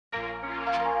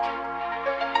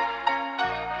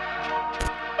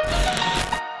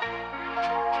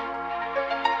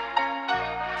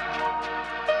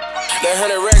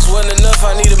100 racks wasn't enough,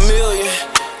 I need $1 million,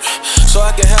 so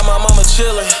I can have my mama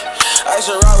chillin'. Ice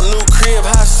her out, new crib,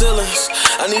 high ceilings.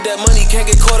 I need that money, can't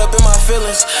get caught up in my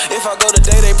feelings. If I go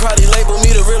today, they probably label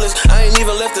me the realest. I ain't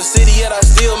even left the city yet, I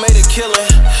still made a killing.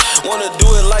 Wanna do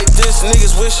it like this,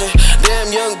 niggas wishing.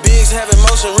 Damn young bigs having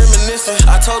motion, reminiscing.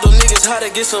 I told them niggas how to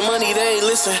get some money, they ain't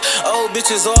listen. Old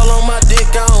bitches all on my dick,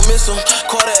 I don't miss them.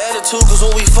 Caught an attitude, cause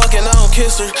when we fucking, I don't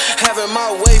kiss her. Having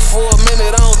my way for a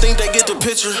minute, I don't think they get the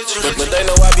picture. But they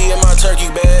know I be in my turkey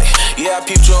bag. Yeah, I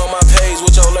peeped you on my page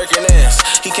with your lurking ass.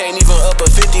 He can't even up a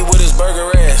 50 with his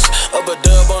burger ass. Up a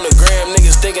dub on the gram,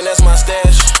 niggas thinking that's my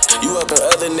stash. You up in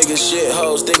other niggas shit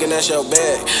hoes, thinking that's your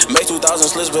bag. Make 2,000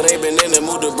 slips, but ain't been in the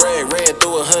mood to brag. Ran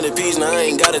through 100 P's, now I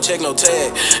ain't gotta check no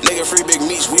tag. Nigga free big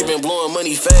meats, we been blowing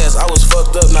money fast. I was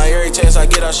fucked up, now every chance I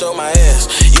get I show my ass.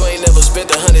 You ain't never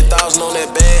spent 100,000 on that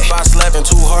bag. If I slapping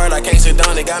too hard, I can't sit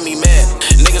down, it got me mad.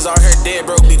 Niggas out here dead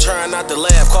broke, be trying not to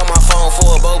laugh. Call my phone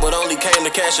for a bow, but only came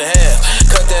to cash a half.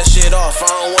 Cut that shit off, I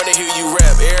don't wanna hear you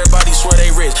rap. Everybody swear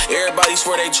they rich, everybody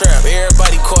swear they trap.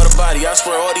 Everybody caught a body, I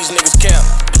swear all these niggas cap.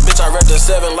 Bitch, I rep the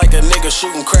 7 like a nigga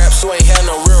shooting craps. Who ain't had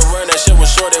no real run, that shit was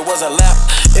short, it was a lap.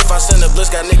 If I send a blitz,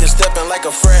 got niggas stepping like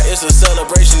a frat. It's a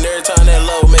celebration every time that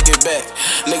low make it back.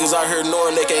 Niggas out here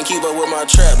knowing they can't keep up with my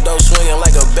trap. Dough swinging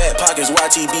like a bat, pockets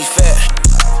YTB fat.